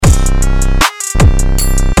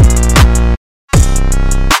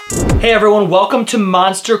Hey everyone, welcome to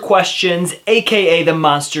Monster Questions, aka The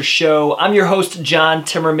Monster Show. I'm your host, John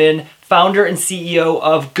Timmerman, founder and CEO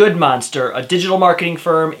of Good Monster, a digital marketing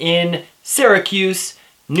firm in Syracuse,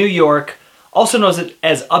 New York, also known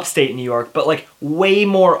as upstate New York, but like way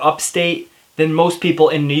more upstate than most people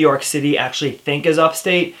in New York City actually think is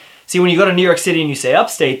upstate. See, when you go to New York City and you say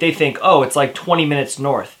upstate, they think, oh, it's like 20 minutes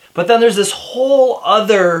north. But then there's this whole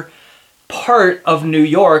other part of New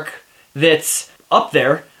York that's up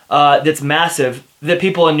there, that's massive, that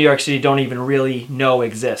people in New York City don't even really know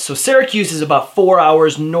exists. So Syracuse is about 4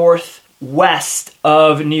 hours northwest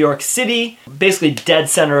of New York City, basically dead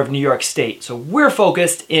center of New York State. So we're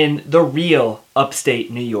focused in the real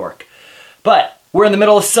upstate New York. But we're in the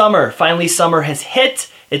middle of summer. Finally, summer has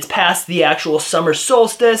hit. It's past the actual summer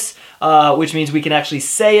solstice, which means we can actually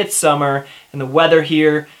say it's summer. And the weather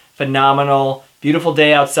here, phenomenal. Beautiful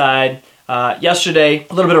day outside. Yesterday,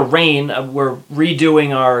 a little bit of rain. We're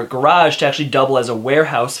redoing our garage to actually double as a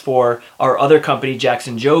warehouse for our other company,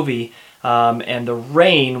 Jackson Jovi. And the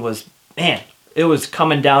rain was, it was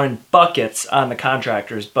coming down in buckets on the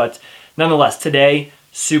contractors. But nonetheless, today,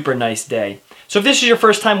 super nice day. So if this is your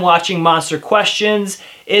first time watching Monster Questions,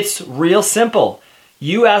 it's real simple.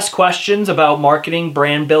 You ask questions about marketing,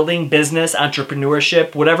 brand building, business,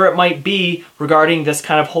 entrepreneurship, whatever it might be regarding this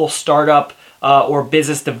kind of whole startup or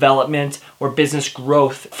business development or business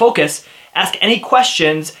growth focus. Ask any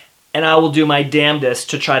questions and I will do my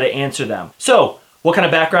damnedest to try to answer them. So, what kind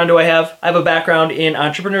of background do I have? I have a background in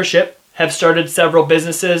entrepreneurship, have started several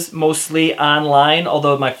businesses, mostly online,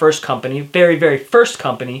 although my first company, very, very first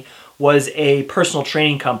company, was a personal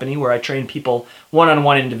training company where I trained people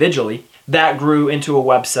one-on-one individually. That grew into a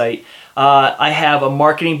website. I have a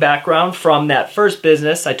marketing background from that first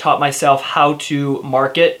business. I taught myself how to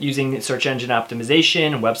market using search engine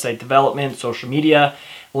optimization, website development, social media,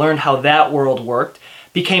 learned how that world worked,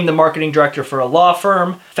 became the marketing director for a law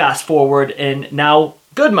firm. Fast forward, and now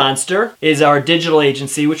Good Monster is our digital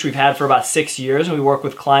agency, which we've had for about 6 years, and we work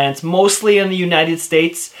with clients mostly in the United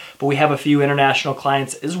States, but we have a few international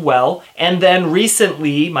clients as well. And then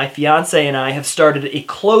recently, my fiance and I have started a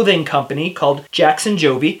clothing company called Jackson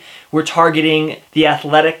Jovi. We're targeting the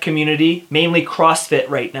athletic community, mainly CrossFit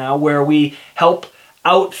right now, where we help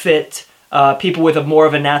outfit people with more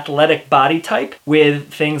of an athletic body type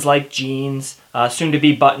with things like jeans, soon to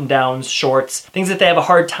be button-downs, shorts, things that they have a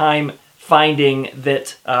hard time finding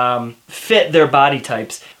that fit their body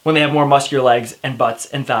types when they have more muscular legs and butts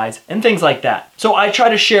and thighs and things like that. So I try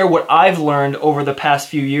to share what I've learned over the past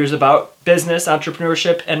few years about business,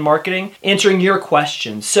 entrepreneurship, and marketing, answering your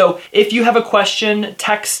questions. So if you have a question,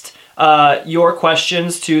 text your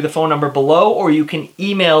questions to the phone number below, or you can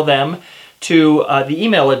email them to the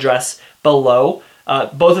email address below.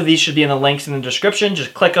 Both of these should be in the links in the description.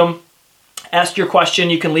 Just click them. Ask your question.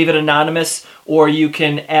 You can leave it anonymous, or you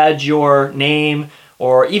can add your name,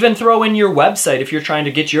 or even throw in your website if you're trying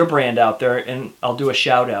to get your brand out there, and I'll do a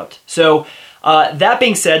shout out. So that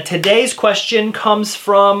being said, today's question comes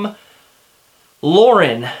from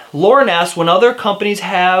Lauren. Lauren asks, when other companies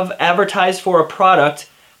have advertised for a product,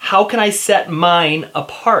 how can I set mine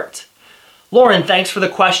apart? Lauren, thanks for the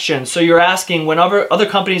question. So you're asking, when other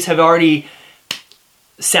companies have already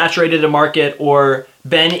saturated a market or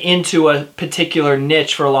been into a particular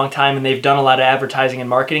niche for a long time and they've done a lot of advertising and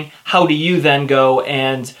marketing, how do you then go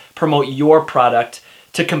and promote your product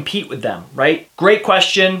to compete with them, right? Great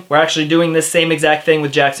question. We're actually doing this same exact thing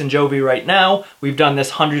with Jackson Jovi right now. We've done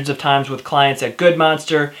this hundreds of times with clients at Good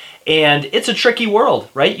Monster, and it's a tricky world,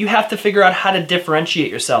 right? You have to figure out how to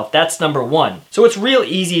differentiate yourself. That's number one. So it's real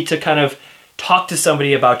easy to kind of talk to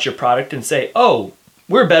somebody about your product and say, oh,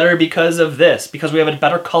 we're better because of this, because we have a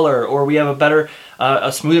better color, or we have a better,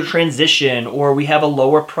 a smoother transition, or we have a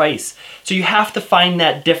lower price. So you have to find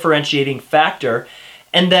that differentiating factor.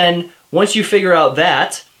 And then once you figure out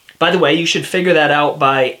that, by the way, you should figure that out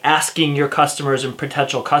by asking your customers and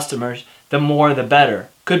potential customers, the more the better.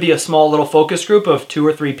 Could be a small little focus group of 2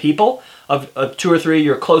 or 3 people, of 2 or 3 of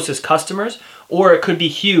your closest customers, or it could be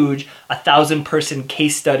huge, 1,000-person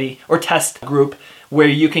case study or test group where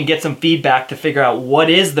you can get some feedback to figure out what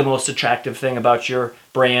is the most attractive thing about your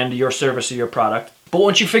brand, your service, or your product. But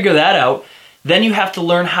once you figure that out, then you have to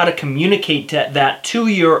learn how to communicate that to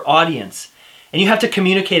your audience. And you have to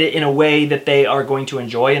communicate it in a way that they are going to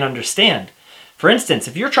enjoy and understand. For instance,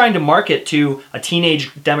 if you're trying to market to a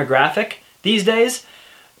teenage demographic these days,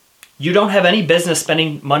 you don't have any business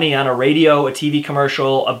spending money on a radio, a TV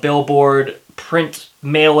commercial, a billboard, print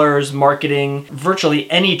mailers, marketing, virtually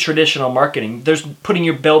any traditional marketing. There's putting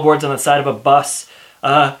your billboards on the side of a bus.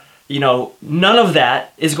 None of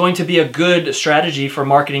that is going to be a good strategy for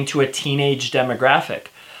marketing to a teenage demographic.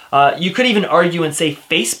 You could even argue and say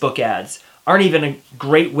Facebook ads aren't even a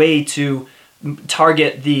great way to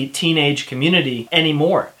target the teenage community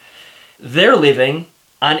anymore. They're living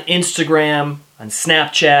on Instagram, on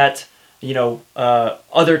Snapchat,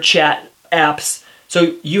 other chat apps.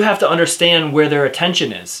 So you have to understand where their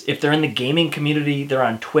attention is. If they're in the gaming community, they're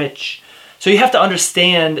on Twitch. So you have to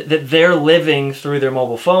understand that they're living through their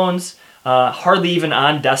mobile phones, hardly even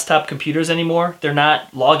on desktop computers anymore. They're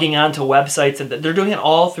not logging on to websites, and they're doing it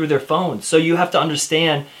all through their phones. So you have to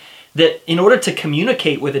understand that in order to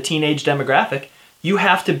communicate with a teenage demographic, you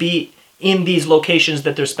have to be in these locations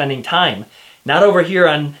that they're spending time. Not over here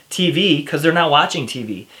on TV because they're not watching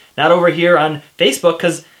TV. Not over here on Facebook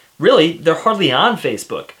because really they're hardly on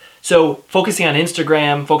Facebook. So focusing on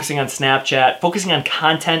Instagram, focusing on Snapchat, focusing on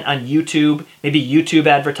content on YouTube, maybe YouTube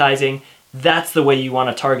advertising, that's the way you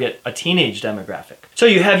want to target a teenage demographic. So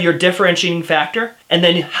you have your differentiating factor, and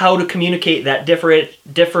then how to communicate that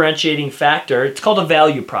differentiating factor. It's called a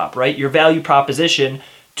value prop, right? Your value proposition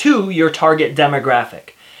to your target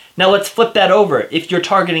demographic. Now let's flip that over. If you're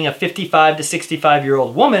targeting a 55 to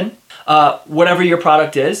 65-year-old woman, whatever your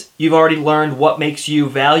product is, you've already learned what makes you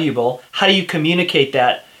valuable. How do you communicate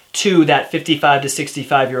that to that 55 to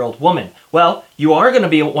 65-year-old woman? Well, you are going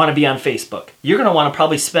to want to be on Facebook. You're going to want to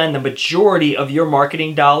probably spend the majority of your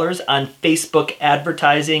marketing dollars on Facebook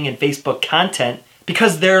advertising and Facebook content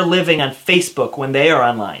because they're living on Facebook when they are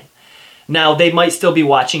online. Now, they might still be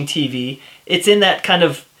watching TV. It's in that kind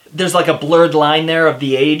of, there's like a blurred line there of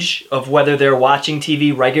the age of whether they're watching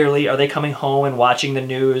TV regularly. Are they coming home and watching the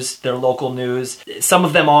news, their local news? Some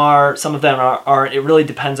of them are, some of them aren't. It really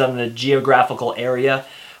depends on the geographical area.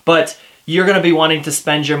 But you're going to be wanting to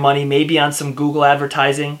spend your money maybe on some Google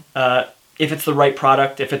advertising, if it's the right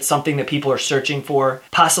product, if it's something that people are searching for,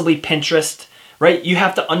 possibly Pinterest, right? You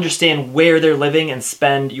have to understand where they're living and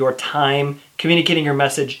spend your time communicating your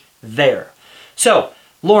message there. So,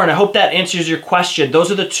 Lauren, I hope that answers your question.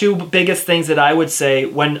 Those are the two biggest things that I would say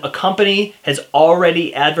when a company has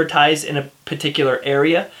already advertised in a particular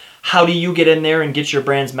area. How do you get in there and get your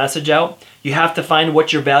brand's message out? You have to find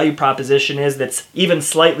what your value proposition is that's even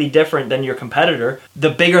slightly different than your competitor.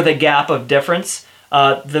 The bigger the gap of difference,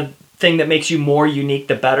 the thing that makes you more unique,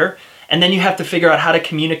 the better. And then you have to figure out how to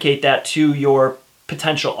communicate that to your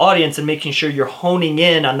potential audience and making sure you're honing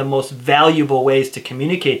in on the most valuable ways to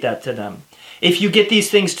communicate that to them. If you get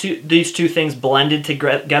these two things blended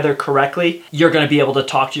together correctly, you're going to be able to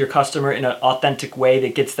talk to your customer in an authentic way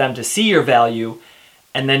that gets them to see your value,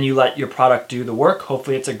 and then you let your product do the work.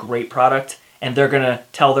 Hopefully it's a great product, and they're going to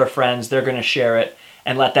tell their friends, they're going to share it,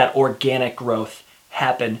 and let that organic growth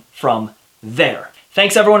happen from there.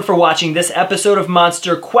 Thanks everyone for watching this episode of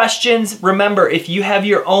Monster Questions. Remember, if you have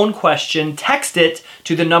your own question, text it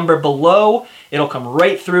to the number below. It'll come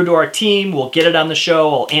right through to our team. We'll get it on the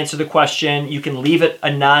show. I'll answer the question. You can leave it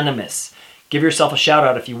anonymous. Give yourself a shout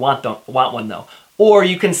out if you want one though. Or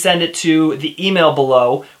you can send it to the email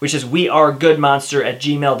below, which is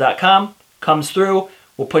wearegoodmonster@gmail.com. Comes through.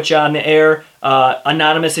 We'll put you on the air.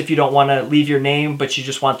 Anonymous if you don't want to leave your name, but you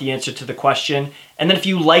just want the answer to the question. And then if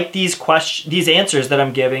you like these answers that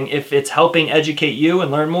I'm giving, if it's helping educate you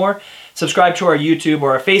and learn more, subscribe to our YouTube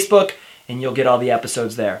or our Facebook, and you'll get all the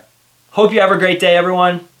episodes there. Hope you have a great day,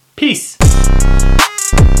 everyone. Peace.